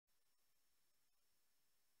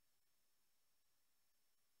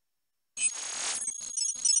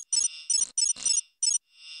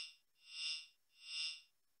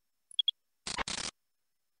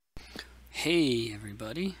Hey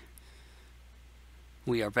everybody,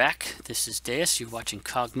 we are back. This is Deus, you're watching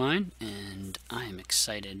Cogmind, and I am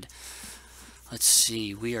excited. Let's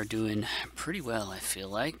see, we are doing pretty well, I feel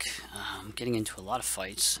like. Getting into a lot of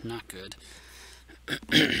fights, not good.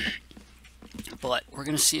 But we're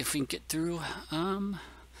going to see if we can get through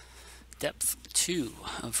depth 2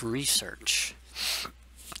 of research.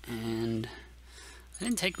 And I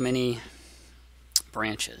didn't take many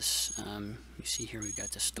branches. You see here we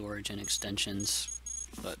got the storage and extensions,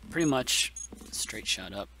 but pretty much straight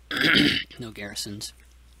shot up. No garrisons.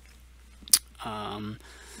 I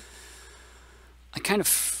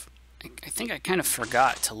think I kind of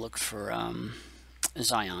forgot to look for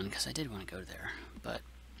Zion, because I did want to go there, but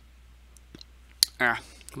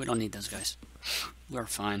we don't need those guys. We're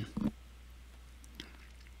fine.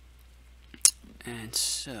 And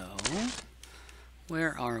so,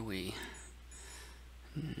 where are we?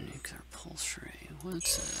 Nuclear pulse ray.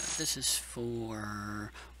 What's this is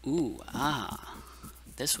for?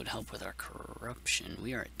 This would help with our corruption.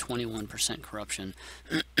 We are at 21% corruption,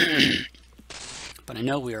 but I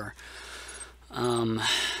know we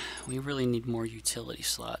really need more utility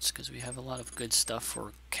slots because we have a lot of good stuff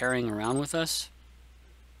we're carrying around with us,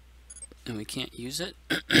 and we can't use it.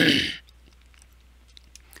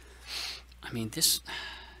 I mean, this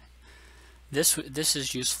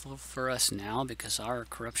is useful for us now because our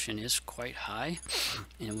corruption is quite high,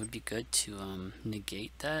 and it would be good to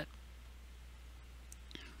negate that.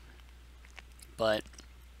 But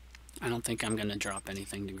I don't think I'm going to drop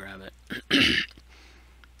anything to grab it.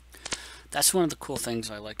 That's one of the cool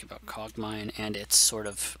things I like about Cogmind and its sort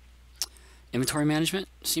of inventory management.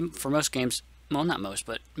 See, for most games, well, not most,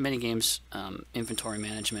 but many games, inventory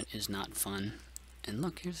management is not fun. And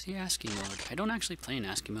look, here's the ASCII mode. I don't actually play in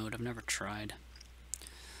ASCII mode. I've never tried.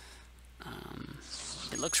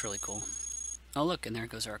 It looks really cool. Oh, look, and there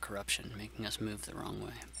goes our corruption, making us move the wrong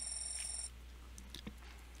way.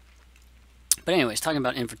 But anyways, talking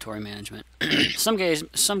about inventory management. Some games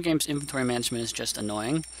inventory management is just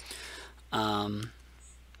annoying.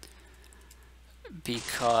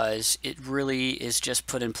 Because it really is just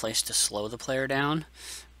put in place to slow the player down,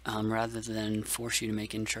 rather than force you to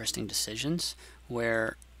make interesting decisions.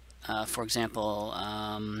 Where, for example,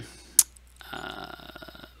 I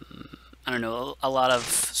don't know, a lot of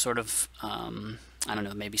sort of, I don't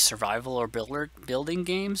know, maybe survival or building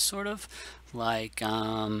games, sort of, like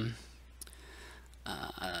Don't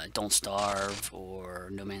Starve or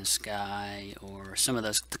No Man's Sky, or some of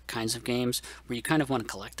those kinds of games where you kind of want to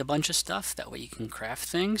collect a bunch of stuff, that way you can craft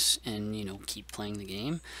things and, you know, keep playing the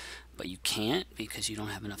game. But you can't because you don't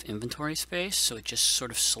have enough inventory space, so it just sort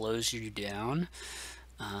of slows you down.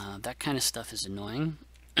 That kind of stuff is annoying.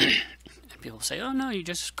 And people say, oh no, you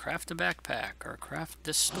just craft a backpack or craft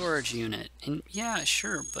this storage unit. And yeah,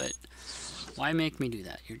 sure, but why make me do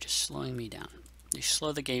that? You're just slowing me down. You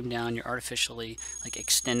slow the game down, you're artificially like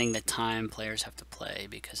extending the time players have to play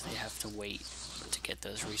because they have to wait to get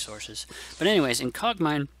those resources. But anyways, in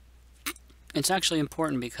Cogmind, it's actually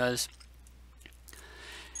important because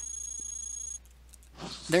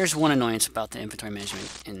there's one annoyance about the inventory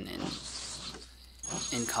management in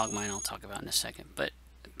Cogmind I'll talk about in a second. But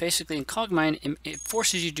basically in Cogmind, it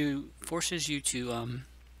forces you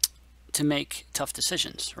to make tough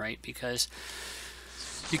decisions, right? Because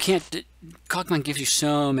you can't. Cogmind gives you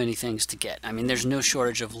so many things to get. I mean, there's no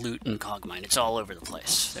shortage of loot in Cogmind. It's all over the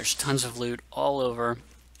place. There's tons of loot all over.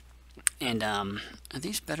 And are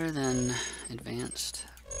these better than advanced?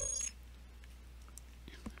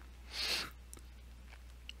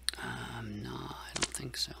 No, I don't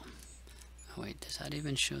think so. Oh wait, does that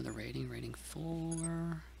even show the rating? Rating 4,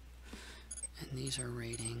 and these are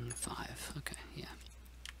rating 5. Okay, yeah.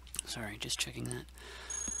 Sorry, just checking that.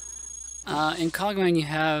 In Cogmind, you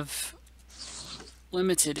have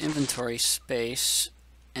limited inventory space,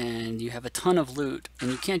 and you have a ton of loot,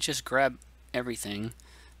 and you can't just grab everything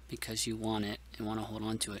because you want it and want to hold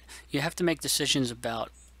on to it. You have to make decisions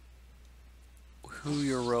about what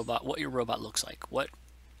your robot looks like, what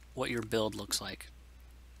your build looks like.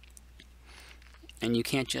 And you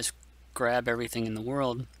can't just grab everything in the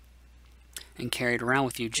world and carry it around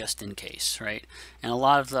with you just in case, right? And a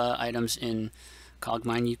lot of the items in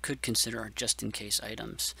Cogmind you could consider are just in case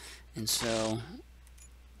items. And so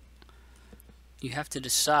you have to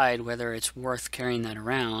decide whether it's worth carrying that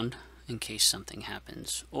around in case something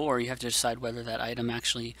happens. Or you have to decide whether that item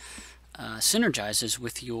actually synergizes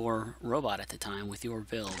with your robot at the time, with your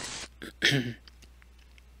build.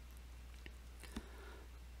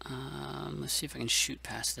 Let's see if I can shoot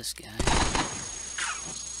past this guy.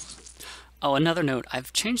 Oh, another note,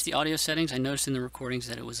 I've changed the audio settings. I noticed in the recordings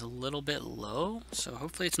that it was a little bit low, so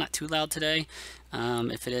hopefully it's not too loud today.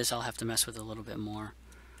 If it is, I'll have to mess with it a little bit more.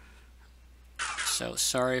 So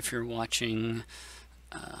sorry if you're watching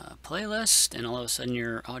a playlist and all of a sudden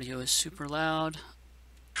your audio is super loud.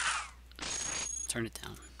 Turn it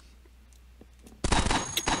down.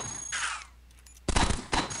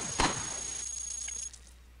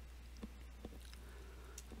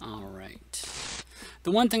 All right.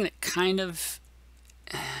 The one thing that kind of,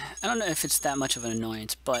 I don't know if it's that much of an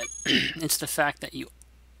annoyance, but it's the fact that you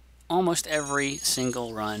almost every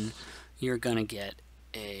single run you're gonna get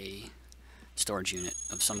a storage unit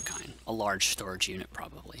of some kind, a large storage unit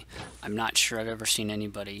probably. I'm not sure I've ever seen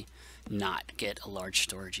anybody not get a large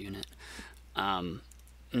storage unit. And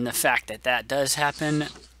the fact that that does happen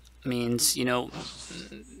means, you know,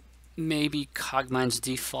 maybe Cogmind's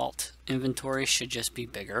default inventory should just be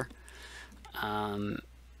bigger.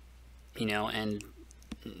 You know, and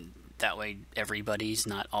that way everybody's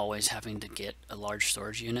not always having to get a large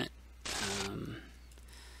storage unit.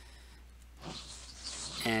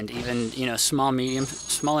 And even, you know, small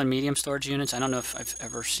and medium storage units, I don't know if I've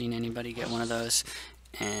ever seen anybody get one of those.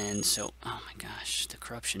 And so, oh my gosh, the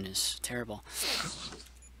corruption is terrible.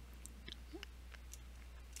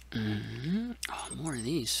 Oh, more of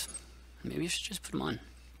these. Maybe I should just put them on.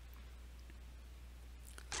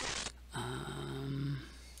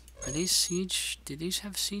 Are these siege? Do these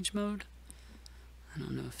have siege mode? I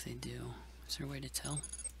don't know if they do. Is there a way to tell?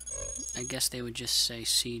 I guess they would just say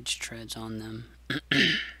siege treads on them.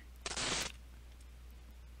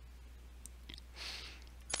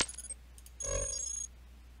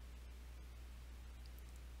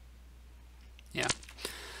 Yeah.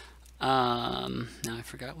 Now I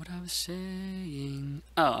forgot what I was saying.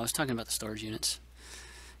 Oh, I was talking about the storage units.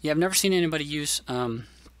 Yeah, I've never seen anybody use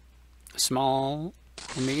small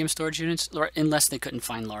and medium storage units unless they couldn't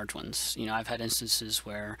find large ones. You know, I've had instances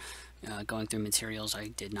where going through materials, I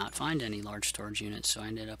did not find any large storage units, so I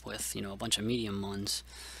ended up with, you know, a bunch of medium ones,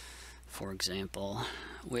 for example,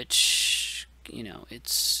 which, you know,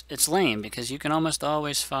 it's lame because you can almost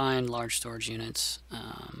always find large storage units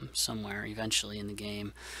somewhere eventually in the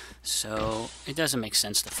game, so it doesn't make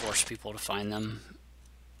sense to force people to find them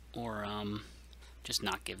or just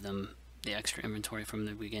not give them the extra inventory from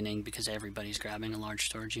the beginning because everybody's grabbing a large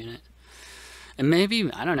storage unit. And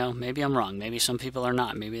maybe, I don't know, maybe I'm wrong. Maybe some people are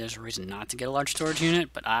not. Maybe there's a reason not to get a large storage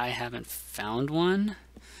unit, but I haven't found one.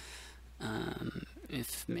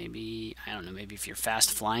 If maybe, I don't know, maybe if you're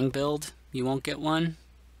fast flying build, you won't get one.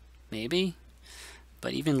 Maybe.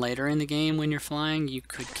 But even later in the game when you're flying, you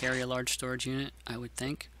could carry a large storage unit, I would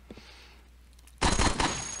think.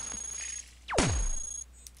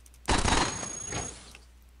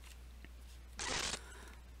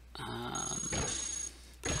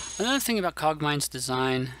 Another thing about Cogmind's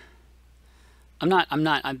design, I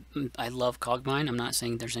love Cogmind. I'm not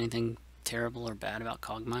saying there's anything terrible or bad about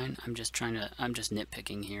Cogmind. I'm just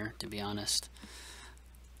nitpicking here, to be honest.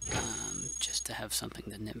 Just to have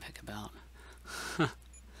something to nitpick about.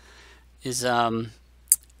 Is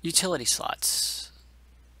utility slots.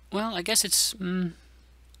 Well, I guess it's,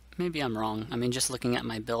 maybe I'm wrong. I mean, just looking at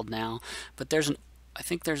my build now, but I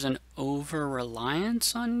think there's an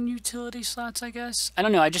over-reliance on utility slots, I guess. I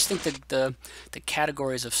don't know, I just think that the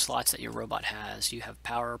categories of slots that your robot has, you have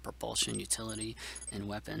power, propulsion, utility, and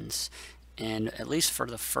weapons. And at least for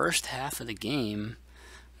the first half of the game,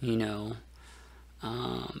 you know,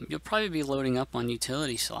 you'll probably be loading up on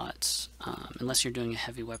utility slots, unless you're doing a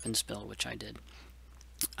heavy weapons build, which I did.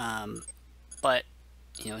 But,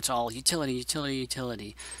 you know, it's all utility, utility,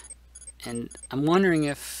 utility. And I'm wondering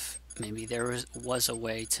if maybe there was a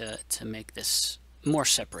way to make this more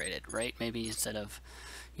separated, right? Maybe instead of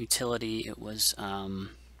utility, it was, I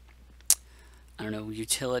don't know,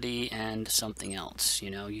 utility and something else, you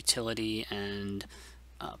know, utility and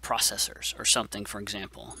processors or something, for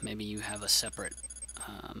example. Maybe you have a separate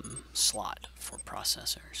slot for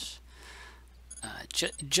processors.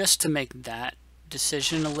 Just to make that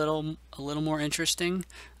decision a little more interesting,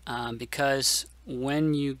 because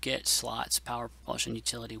when you get slots, power, propulsion,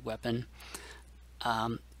 utility, weapon,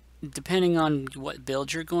 depending on what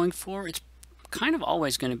build you're going for, it's kind of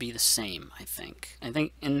always going to be the same, I think. And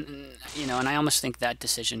you know, and I almost think that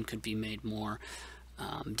decision could be made more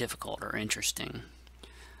difficult or interesting.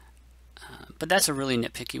 But that's a really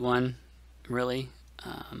nitpicky one, really.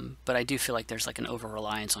 But I do feel like there's like an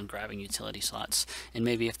over-reliance on grabbing utility slots, and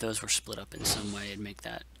maybe if those were split up in some way, it'd make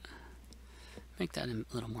that a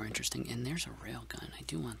little more interesting. And there's a railgun. I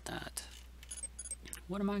do want that.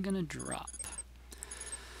 What am I gonna drop?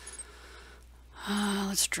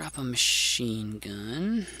 Let's drop a machine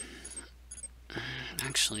gun.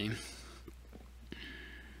 Actually,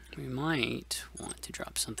 we might want to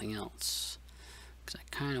drop something else, because I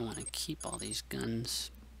kind of want to keep all these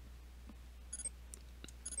guns,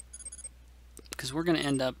 because we're going to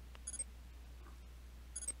end up,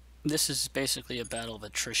 this is basically a battle of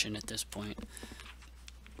attrition at this point.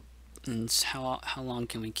 And it's how long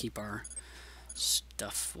can we keep our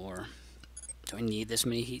stuff for? Do I need this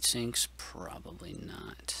many heat sinks? Probably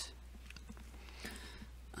not.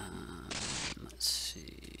 Let's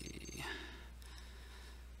see.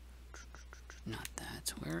 Not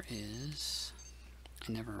that. Where is...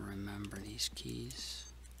 I never remember these keys.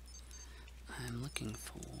 I'm looking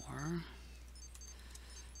for...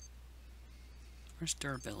 Where's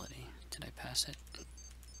durability? Did I pass it?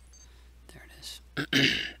 There it is.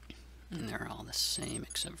 And they're all the same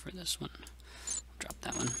except for this one. Drop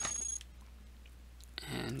that one.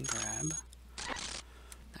 And grab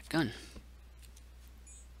that gun.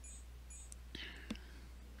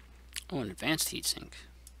 Oh, an advanced heatsink.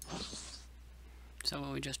 Is that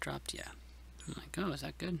what we just dropped? Yeah. I'm like, oh, is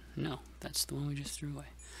that good? No, that's the one we just threw away.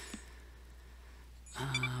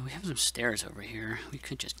 We have some stairs over here. We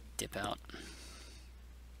could just dip out.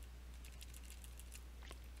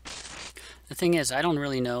 The thing is, I don't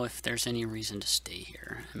really know if there's any reason to stay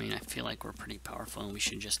here. I mean, I feel like we're pretty powerful and we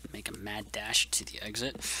should just make a mad dash to the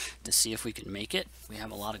exit to see if we can make it. We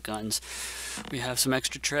have a lot of guns. We have some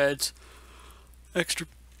extra treads, extra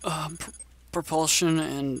propulsion,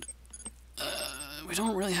 and we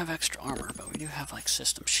don't really have extra armor, but we do have like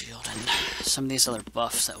system shield and some of these other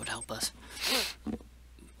buffs that would help us.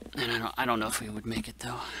 And I don't know if we would make it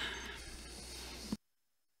though.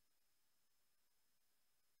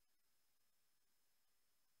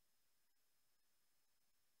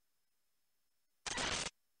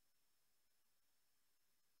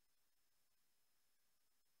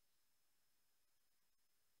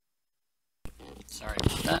 Sorry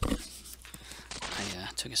about that.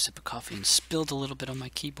 I took a sip of coffee and spilled a little bit on my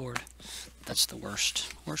keyboard. That's the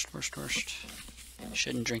worst. Worst, worst, worst.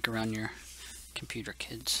 Shouldn't drink around your computer,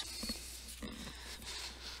 kids.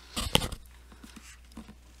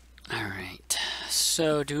 Alright.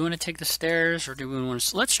 So, do we want to take the stairs or do we want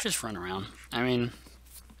to... Let's just run around. I mean,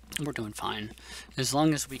 we're doing fine. As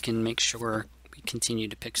long as we can make sure we continue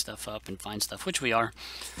to pick stuff up and find stuff, which we are.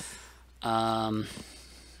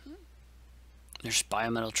 There's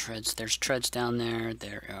biometal treads. There's treads down there.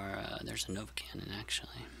 There's a Nova cannon, actually.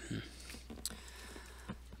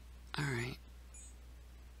 Alright.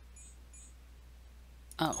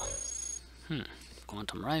 Oh.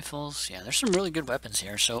 Quantum rifles. Yeah, there's some really good weapons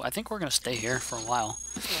here, so I think we're going to stay here for a while.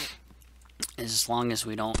 As long as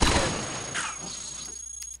we don't...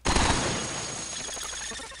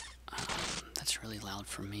 that's really loud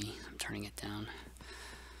for me. I'm turning it down.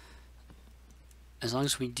 As long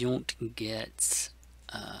as we don't get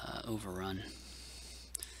overrun,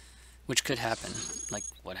 which could happen, like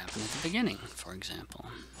what happened at the beginning, for example.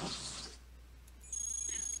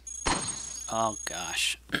 Oh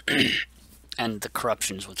gosh. And the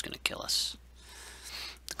corruption is what's going to kill us.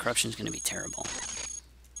 The corruption is going to be terrible.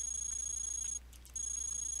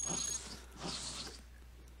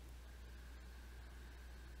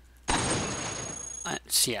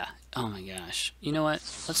 Yeah. Oh my gosh. You know what?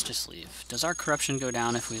 Let's just leave. Does our corruption go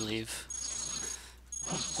down if we leave?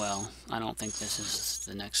 Well, I don't think this is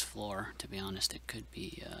the next floor, to be honest. It could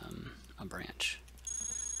be a branch.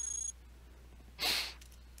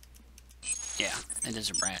 Yeah, it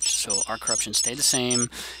is a branch. So our corruption stayed the same,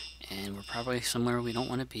 and we're probably somewhere we don't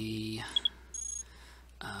want to be.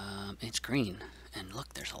 It's green. And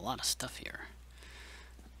look, there's a lot of stuff here.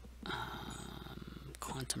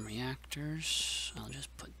 Quantum reactors, I'll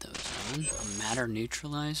just put those on. A matter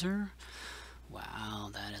neutralizer. Wow,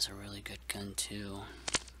 that is a really good gun too.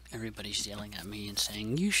 Everybody's yelling at me and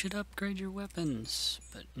saying, you should upgrade your weapons.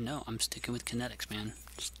 But no, I'm sticking with kinetics, man.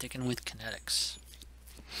 Sticking with kinetics.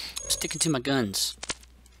 Sticking to my guns.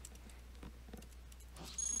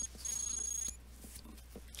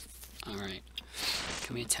 Alright.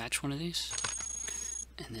 Can we attach one of these?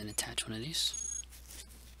 And then attach one of these?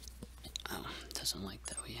 Oh, doesn't like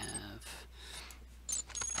that we have.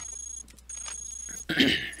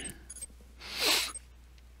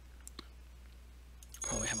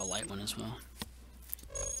 Oh, we have a light one as well.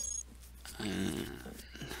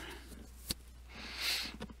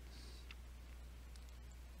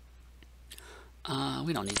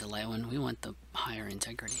 We don't need the light one. We want the higher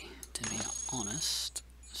integrity, to be honest.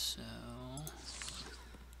 So,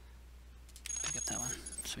 pick up that one.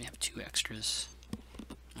 So we have 2 extras.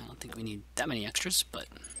 I don't think we need that many extras, but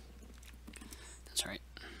that's alright.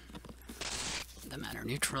 the matter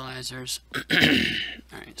neutralizers.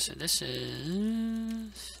 Alright, so this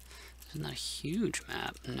is not a huge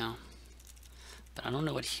map, no. But I don't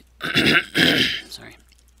know what sorry.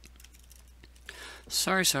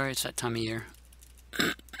 Sorry, it's that time of year.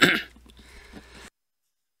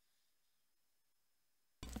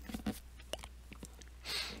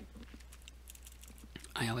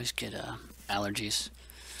 I always get allergies.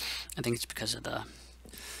 I think it's because of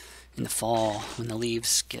in the fall, when the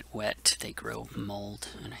leaves get wet, they grow mold,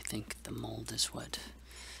 and I think the mold is what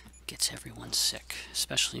gets everyone sick,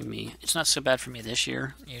 especially me. It's not so bad for me this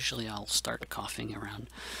year. Usually I'll start coughing around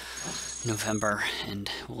November, and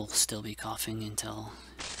we'll still be coughing until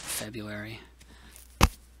February.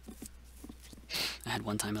 I had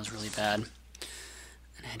one time it was really bad,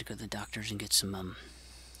 and I had to go to the doctors and get some,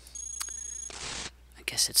 I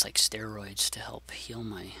guess it's like steroids to help heal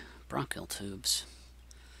my bronchial tubes.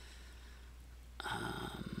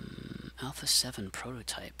 Alpha 7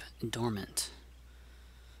 prototype, dormant.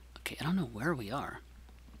 Okay, I don't know where we are.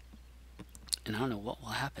 And I don't know what will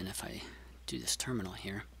happen if I do this terminal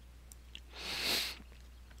here.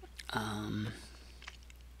 And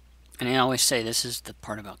I always say this is the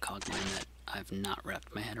part about Cogmind that I've not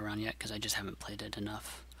wrapped my head around yet, because I just haven't played it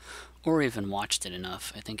enough. Or even watched it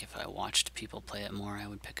enough. I think if I watched people play it more, I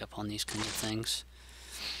would pick up on these kinds of things.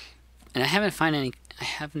 And I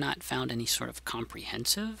have not found any sort of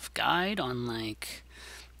comprehensive guide on like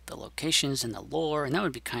the locations and the lore, and that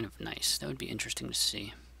would be kind of nice. That would be interesting to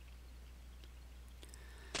see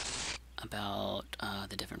about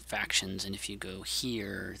the different factions, and if you go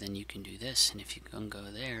here, then you can do this, and if you can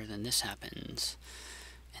go there, then this happens,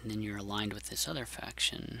 and then you're aligned with this other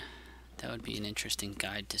faction. That would be an interesting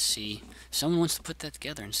guide to see. If someone wants to put that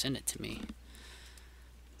together and send it to me,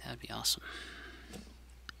 that would be awesome.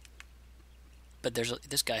 But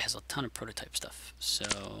this guy has a ton of prototype stuff,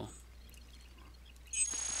 so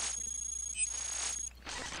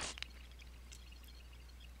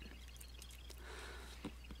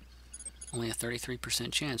only a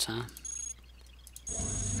 33% chance, huh?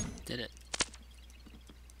 Did it.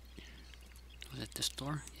 Was it this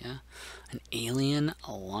door? Yeah. An alien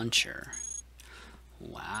launcher.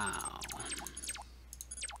 Wow.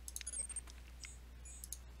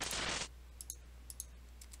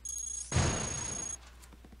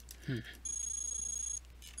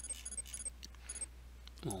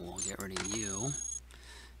 Well, we'll get rid of you,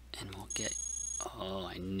 and we'll get... Oh,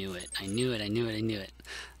 I knew it. I knew it.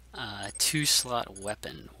 2-slot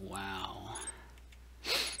weapon. Wow.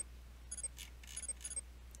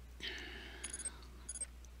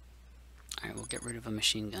 Alright, we'll get rid of a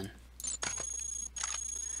machine gun,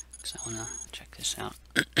 because I want to check this out.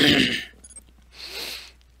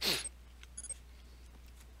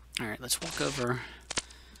 Alright, let's walk over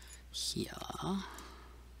here,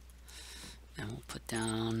 and we'll put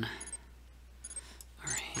down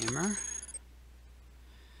our hammer,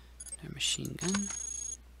 our machine gun,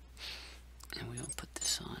 and we will put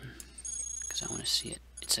this on, because I want to see it.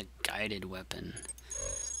 It's a guided weapon.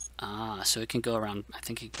 Ah, so it can go around, I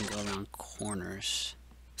think it can go around corners.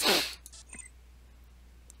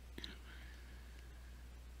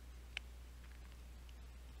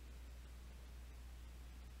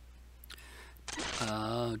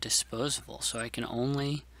 Oh, disposable, so I can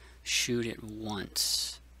only shoot it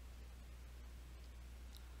once.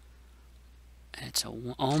 And it's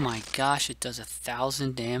oh my gosh, it does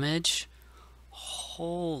 1,000 damage.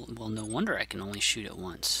 Well, no wonder I can only shoot it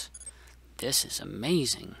once. This is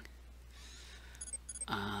amazing.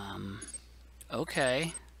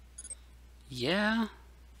 Okay. Yeah.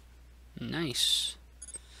 Nice.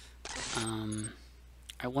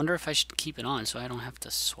 I wonder if I should keep it on so I don't have to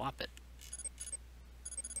swap it.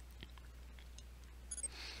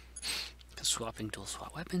 Because swapping dual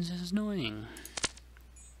swap weapons is annoying.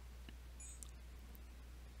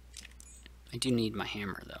 I do need my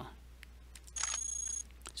hammer though.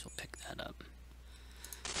 So we'll pick that up.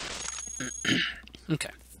 Okay.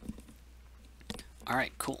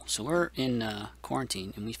 Alright, cool. So we're in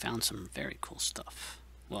quarantine, and we found some very cool stuff.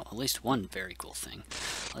 Well, at least one very cool thing.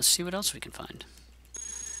 Let's see what else we can find.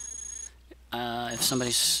 If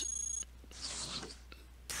somebody's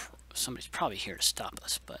probably here to stop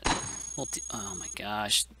us, but we'll oh my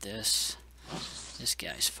gosh, this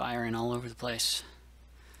guy's firing all over the place.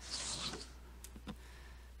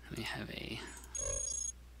 Let me have a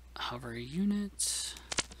hover unit.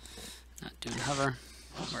 Not doing hover.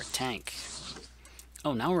 Or a tank.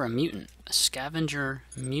 Oh, now we're a mutant. A scavenger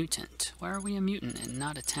mutant. Why are we a mutant and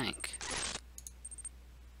not a tank?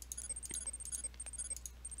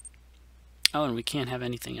 Oh, and we can't have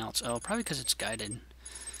anything else. Oh, probably because it's guided.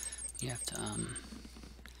 You have to,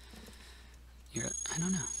 I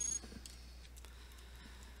don't know.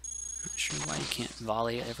 Not sure why you can't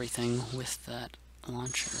volley everything with that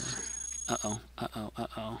launcher. Uh-oh, uh-oh,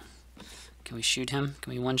 uh-oh. Can we shoot him?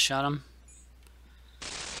 Can we one-shot him?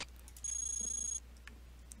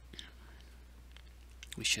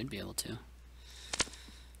 We should be able to.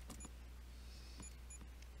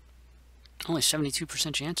 Only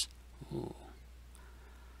 72% chance? Ooh.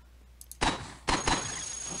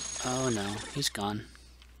 Oh no, he's gone.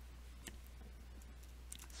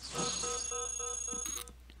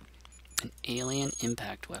 An alien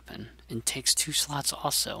impact weapon. And takes 2 slots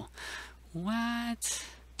also. What?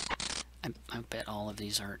 I bet all of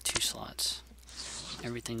these are 2 slots.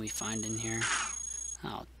 Everything we find in here.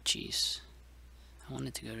 Oh, jeez. I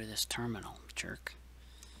wanted to go to this terminal, jerk.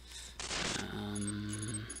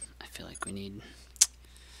 I feel like we need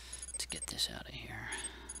to get this out of here.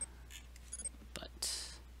 But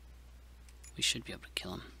we should be able to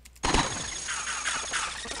kill him.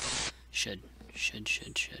 Should.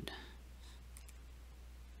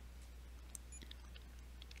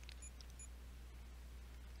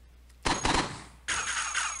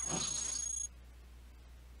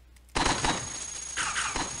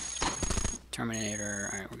 Terminator.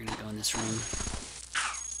 Alright, we're gonna go in this room.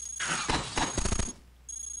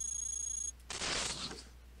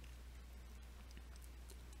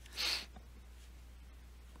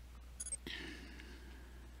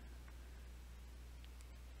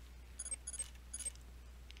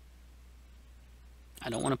 I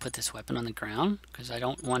don't want to put this weapon on the ground because I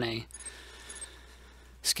don't want a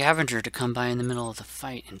scavenger to come by in the middle of the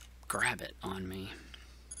fight and grab it on me.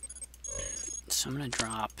 So I'm going to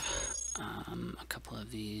drop a couple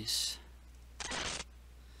of these.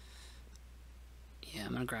 Yeah,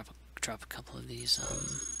 I'm going to drop a couple of these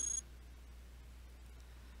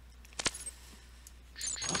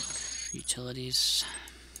utilities.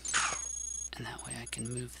 And that way I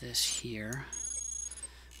can move this here.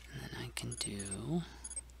 And then I can do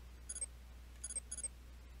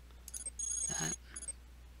that.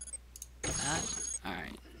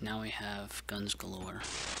 Alright, now we have guns galore.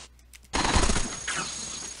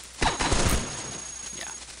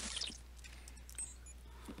 Yeah.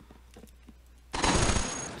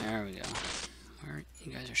 There we go. Alright,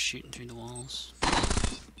 you guys are shooting through the walls.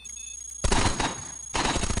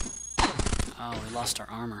 Oh, we lost our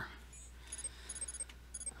armor.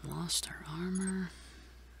 Lost our armor.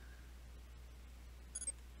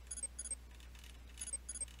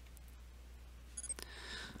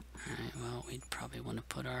 Alright, well, we'd probably want to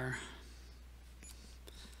put our...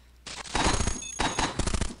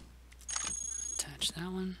 Attach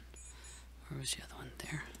that one. Where was the other one?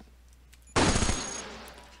 There.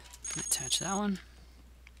 Attach that one.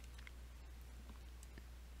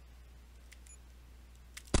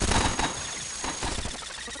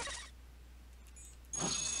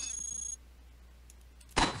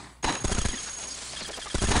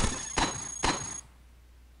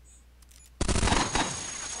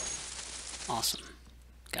 Awesome.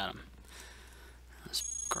 Got him. Let's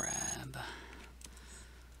grab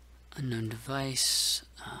unknown device,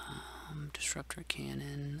 disruptor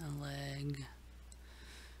cannon, a leg.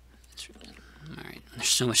 Alright, there's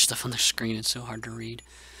so much stuff on the screen, it's so hard to read.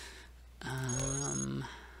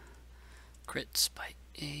 Crits by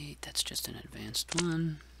 8, that's just an advanced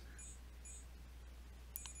one.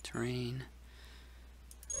 Terrain.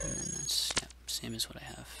 And then that's, yep, same as what I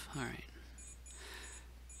have. Alright.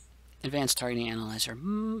 Advanced Targeting Analyzer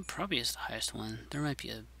probably is the highest one. There might be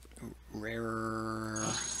a rarer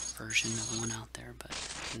version of one out there, but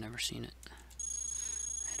I've never seen it.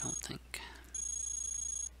 I don't think.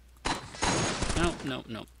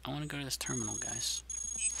 Nope. I want to go to this terminal, guys.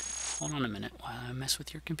 Hold on a minute while I mess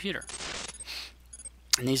with your computer.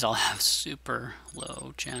 And these all have super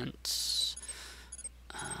low chance.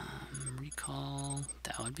 Recall,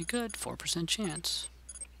 that would be good. 4% chance.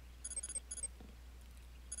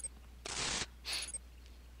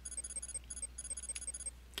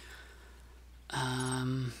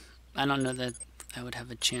 I don't know that I would have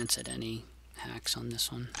a chance at any hacks on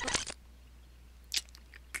this one.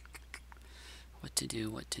 What to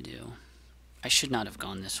do. I should not have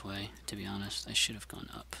gone this way, to be honest. I should have gone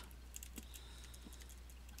up.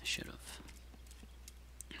 I should have.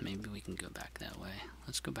 Maybe we can go back that way.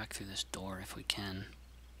 Let's go back through this door if we can.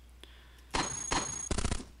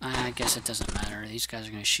 I guess it doesn't matter. These guys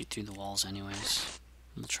are going to shoot through the walls anyways.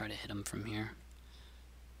 We'll try to hit them from here.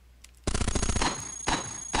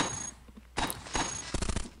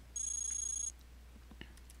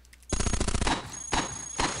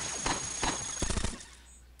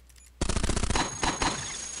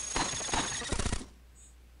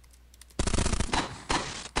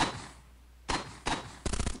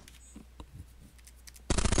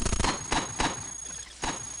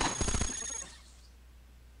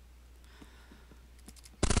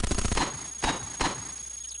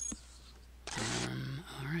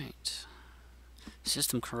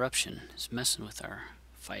 System corruption is messing with our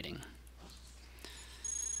fighting.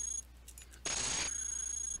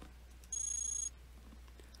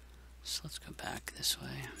 So let's go back this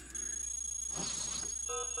way.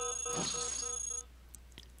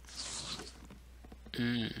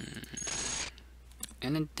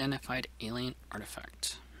 Unidentified alien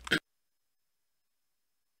artifact.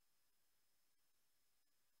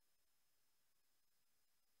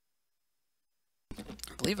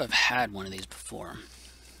 I believe I've had one of these before.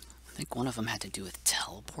 I think one of them had to do with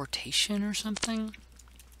teleportation or something.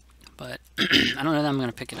 But I don't know that I'm going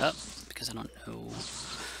to pick it up because I don't know.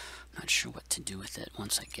 I'm not sure what to do with it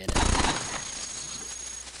once I get it.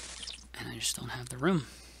 And I just don't have the room.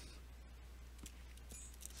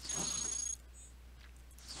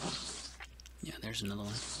 Yeah, there's another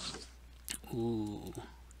one. Ooh,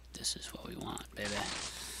 this is what we want, baby.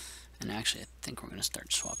 And actually, I think we're going to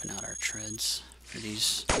start swapping out our treads for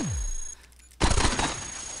these.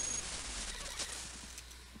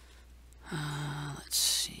 Let's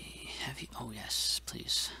see. Heavy. Oh, yes,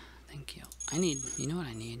 please. Thank you. I need, you know what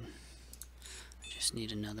I need? I just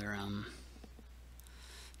need another,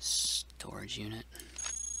 storage unit.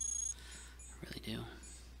 I really do.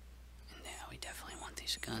 And yeah, we definitely want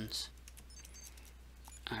these guns.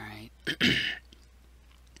 Alright.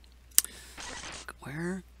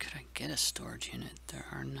 Where could I get a storage unit? There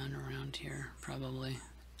are none around here, probably.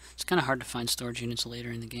 It's kind of hard to find storage units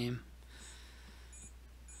later in the game.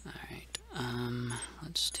 Alright,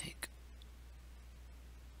 let's take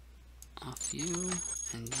off you,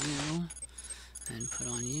 and put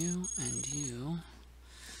on you, and you,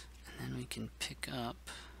 and then we can pick up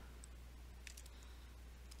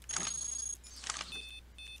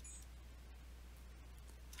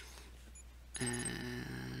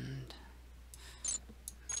and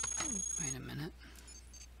wait a minute.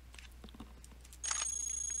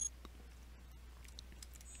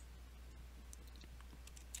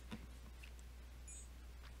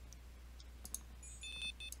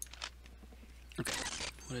 Okay,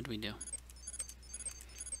 what did we do?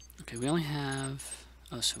 Okay, we only have,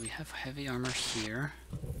 oh, so we have heavy armor here.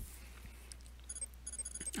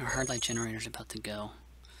 Our hard light generator's about to go,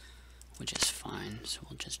 which is fine, so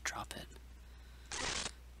we'll just drop it.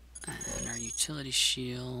 And our utility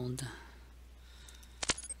shield.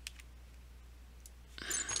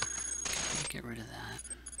 Get rid of that.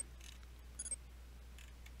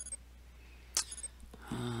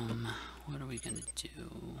 What are we gonna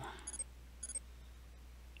do?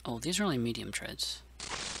 Oh, these are only medium treads.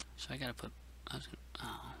 So I gotta put, oh,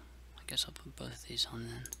 I guess I'll put both of these on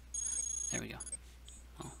then. There we go.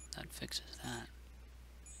 Well, that fixes that.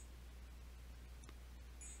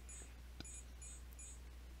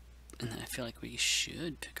 And then I feel like we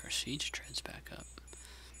should pick our siege treads back up.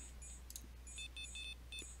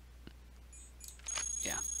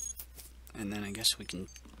 Yeah. And then I guess we can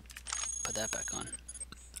put that back on.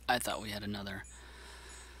 I thought we had another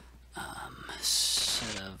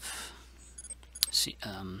set of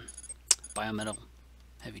biometal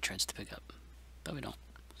heavy treads to pick up, but we don't.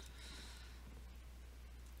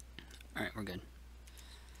 Alright, we're good.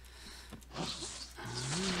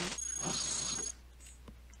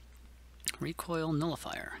 Recoil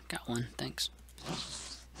nullifier. Got one, thanks.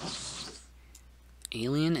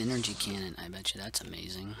 Alien energy cannon. I bet you that's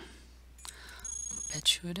amazing.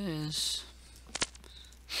 Bet you it is.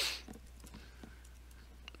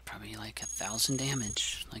 Probably like 1,000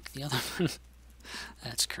 damage, like the other one.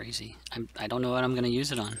 That's crazy. I don't know what I'm going to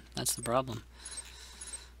use it on. That's the problem.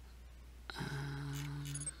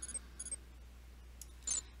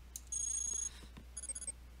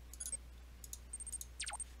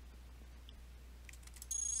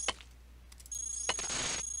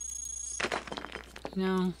 You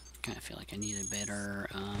know, kind of feel like I need a better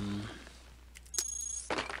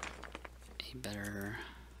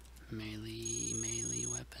melee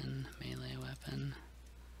weapon.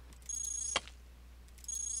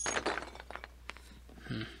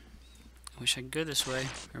 I wish I could go this way.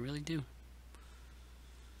 I really do.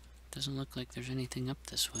 Doesn't look like there's anything up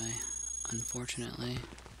this way, unfortunately.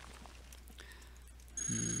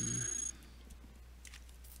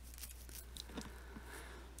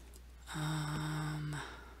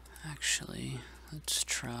 Actually, let's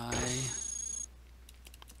try.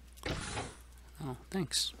 Oh,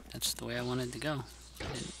 thanks. That's the way I wanted to go.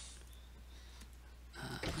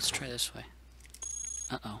 Let's try this way.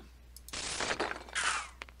 Uh-oh.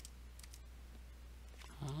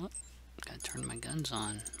 Oh, gotta turn my guns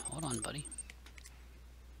on. Hold on, buddy.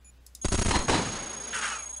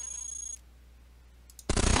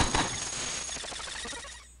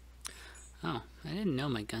 Oh, I didn't know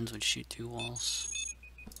my guns would shoot through walls.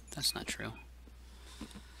 That's not true.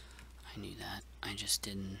 I knew that. I just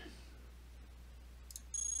didn't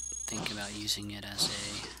think about using it as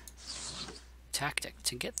a tactic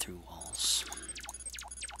to get through walls.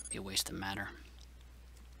 Be a waste of matter.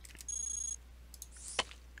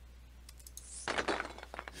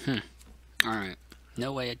 Alright.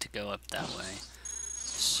 No way to go up that way.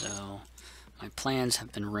 So, my plans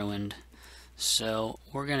have been ruined. So,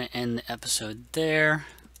 we're going to end the episode there.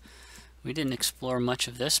 We didn't explore much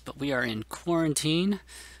of this, but we are in quarantine.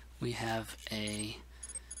 We have a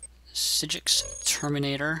Sigix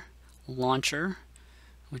Terminator launcher,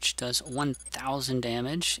 which does 1,000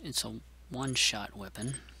 damage. It's a one-shot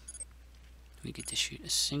weapon. We get to shoot a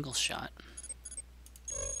single shot.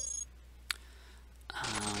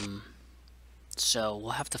 So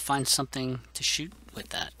we'll have to find something to shoot with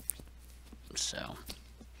that. So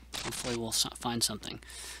hopefully we'll find something,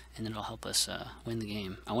 and it'll help us win the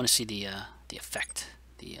game. I want to see the effect,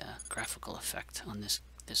 the graphical effect on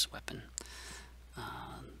this weapon.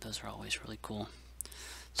 Those are always really cool.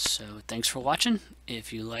 So thanks for watching.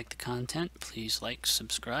 If you like the content, please like,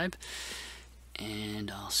 subscribe, and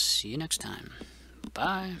I'll see you next time.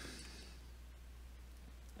 Bye.